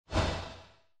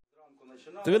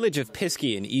The village of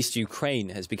Pisky in East Ukraine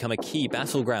has become a key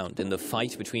battleground in the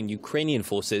fight between Ukrainian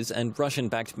forces and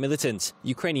Russian-backed militants.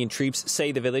 Ukrainian troops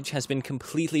say the village has been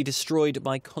completely destroyed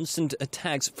by constant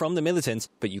attacks from the militants,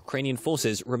 but Ukrainian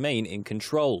forces remain in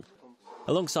control.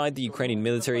 Alongside the Ukrainian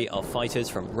military are fighters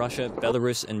from Russia,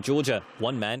 Belarus and Georgia.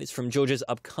 One man is from Georgia's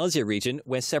Abkhazia region,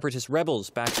 where separatist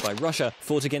rebels backed by Russia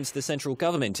fought against the central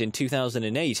government in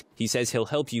 2008. He says he'll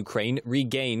help Ukraine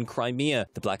regain Crimea,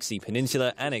 the Black Sea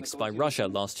Peninsula annexed by Russia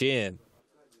last year.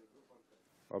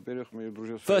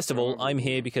 First of all, I'm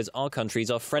here because our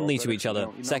countries are friendly to each other.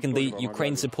 Secondly,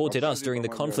 Ukraine supported us during the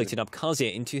conflict in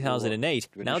Abkhazia in 2008.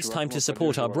 Now it's time to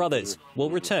support our brothers. We'll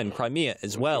return Crimea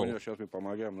as well.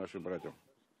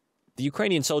 The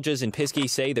Ukrainian soldiers in Pisky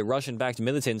say the Russian-backed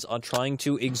militants are trying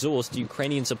to exhaust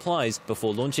Ukrainian supplies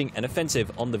before launching an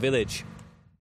offensive on the village.